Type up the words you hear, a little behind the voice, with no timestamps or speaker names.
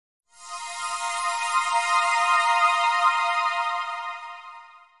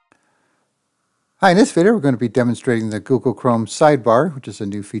Hi, in this video we're going to be demonstrating the Google Chrome sidebar, which is a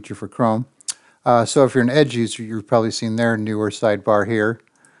new feature for Chrome. So if you're an Edge user, you've probably seen their newer sidebar here,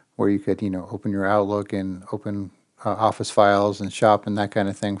 where you could, open your Outlook and open Office files and shop and that kind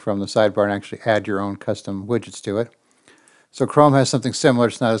of thing from the sidebar and actually add your own custom widgets to it. So Chrome has something similar,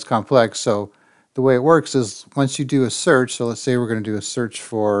 it's not as complex. So the way it works is once you do a search, so let's say we're going to do a search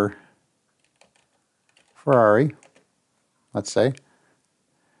for Ferrari, let's say.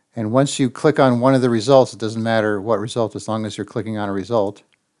 And once you click on one of the results, it doesn't matter what result, as long as you're clicking on a result,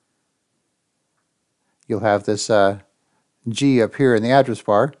 you'll have this G up here in the address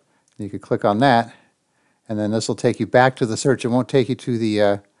bar. You could click on that, and then this will take you back to the search. It won't take you to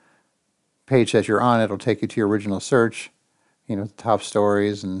the page that you're on. It'll take you to your original search, top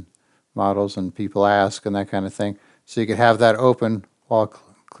stories and models and people ask and that kind of thing. So you could have that open while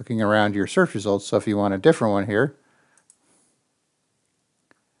clicking around your search results. So if you want a different one here,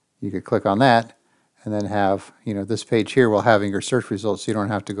 you could click on that and then have, this page here while having your search results, so you don't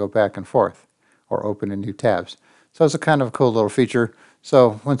have to go back and forth or open in new tabs. So it's a kind of a cool little feature.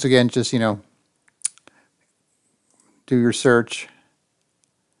 So once again, just, do your search,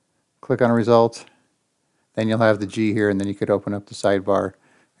 click on a result, then you'll have the G here, and then you could open up the sidebar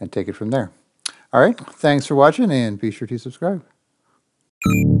and take it from there. All right, thanks for watching, and be sure to subscribe.